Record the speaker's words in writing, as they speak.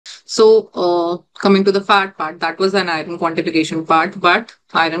Coming to the fat part, that was an iron quantification part, but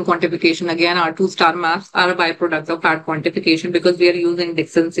iron quantification again, our 2-star maps are a byproduct of fat quantification because we are using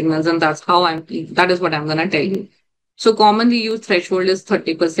Dixon signals, and that is what I'm going to tell you. So commonly used threshold is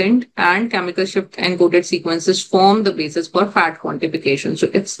 30%, and chemical shift encoded sequences form the basis for fat quantification.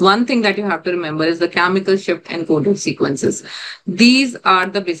 So it's one thing that you have to remember is the chemical shift encoded sequences. These are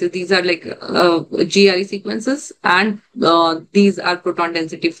the basis. These are like GRE sequences, and these are proton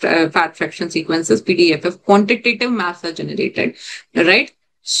density fat fraction sequences, PDFF. Quantitative maps are generated, right?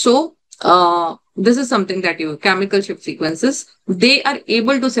 So this is something that chemical shift sequences, they are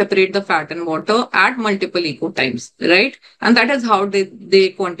able to separate the fat and water at multiple echo times, right? And that is how they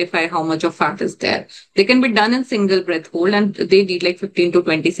quantify how much of fat is there. They can be done in single breath hold, and they need like 15 to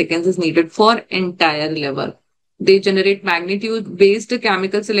 20 seconds is needed for entire lever. They generate magnitude-based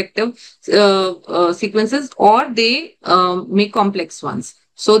chemical selective sequences, or they make complex ones.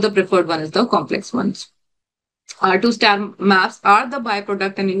 So the preferred one is the complex ones. Our 2-star maps are the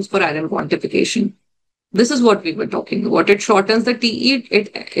byproduct and used for iron quantification. This is what we were talking about. It shortens the TE,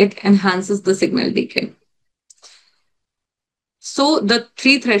 it enhances the signal decay. So the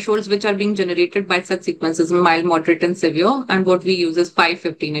 3 thresholds which are being generated by such sequences, mild, moderate, and severe, and what we use is 5,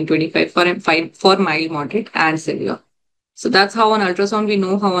 15, and 25 for mild, moderate, and severe. So that's how on ultrasound, we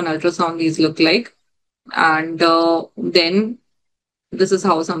know how on ultrasound these look like. And then this is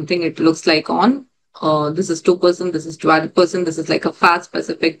how something it looks like on this is 2%, this is 12%, this is like a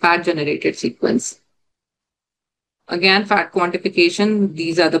fat-specific, fat-generated sequence. Again, fat quantification,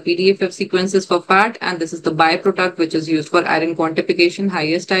 these are the PDFF sequences for fat, and this is the byproduct which is used for iron quantification,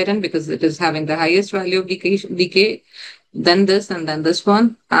 highest iron, because it is having the highest value of decay, then this, and then this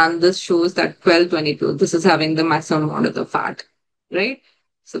one, and this shows that 1222, this is having the maximum amount of the fat, right?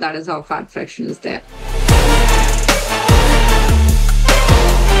 So that is how fat fraction is there.